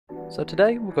So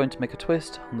today we're going to make a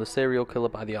twist on the serial killer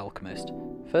by The Alchemist.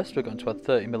 First we're going to add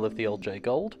 30ml of the Old J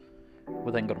Gold,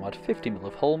 we're then going to add 50ml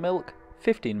of whole milk,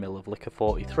 15ml of Licor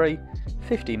 43,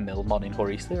 15ml Monin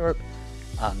Hurry syrup,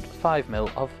 and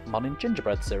 5ml of Monin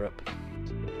Gingerbread syrup.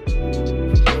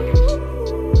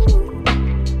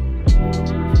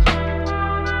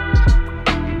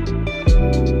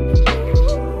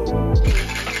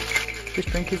 This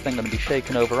drink is then going to be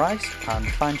shaken over ice and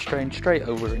fine strained straight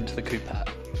over into the coupette.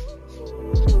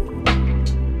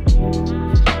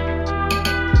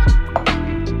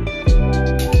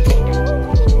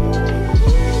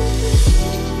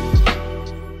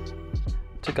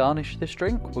 To garnish this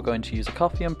drink, we're going to use a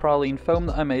coffee and praline foam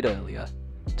that I made earlier.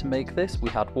 To make this, we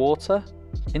had water,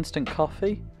 instant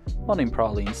coffee, Monin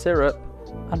praline syrup,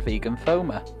 and vegan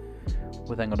foamer.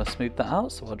 We're then going to smooth that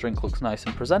out so our drink looks nice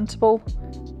and presentable,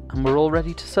 and we're all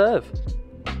ready to serve.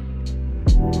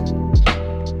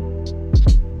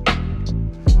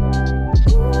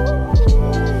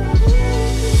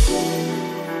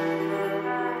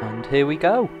 And here we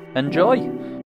go. Enjoy!